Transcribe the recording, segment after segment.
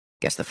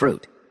Guess the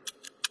fruit.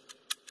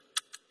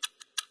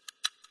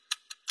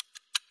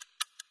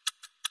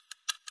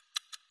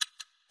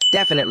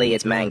 Definitely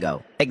it's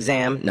mango.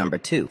 Exam number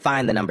 2.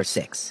 Find the number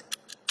 6.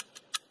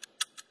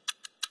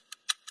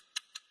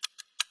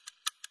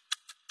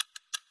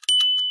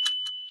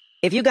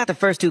 If you got the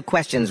first 2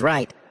 questions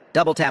right,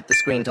 double tap the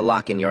screen to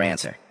lock in your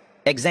answer.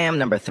 Exam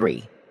number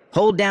 3.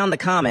 Hold down the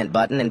comment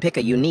button and pick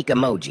a unique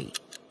emoji.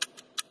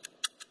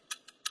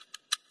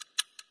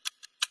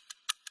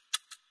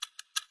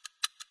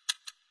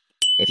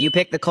 If you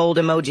pick the cold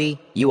emoji,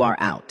 you are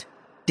out.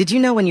 Did you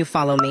know when you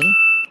follow me,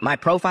 my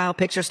profile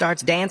picture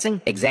starts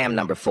dancing? Exam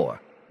number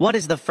 4. What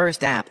is the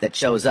first app that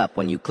shows up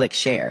when you click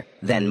share,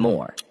 then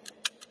more?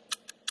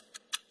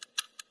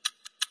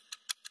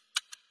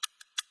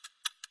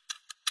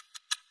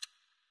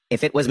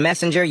 If it was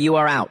Messenger, you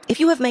are out. If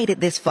you have made it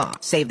this far,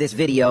 save this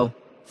video.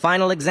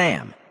 Final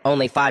exam.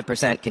 Only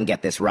 5% can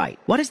get this right.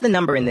 What is the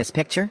number in this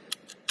picture?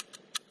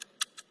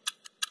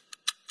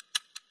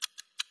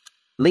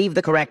 Leave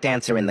the correct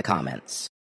answer in the comments.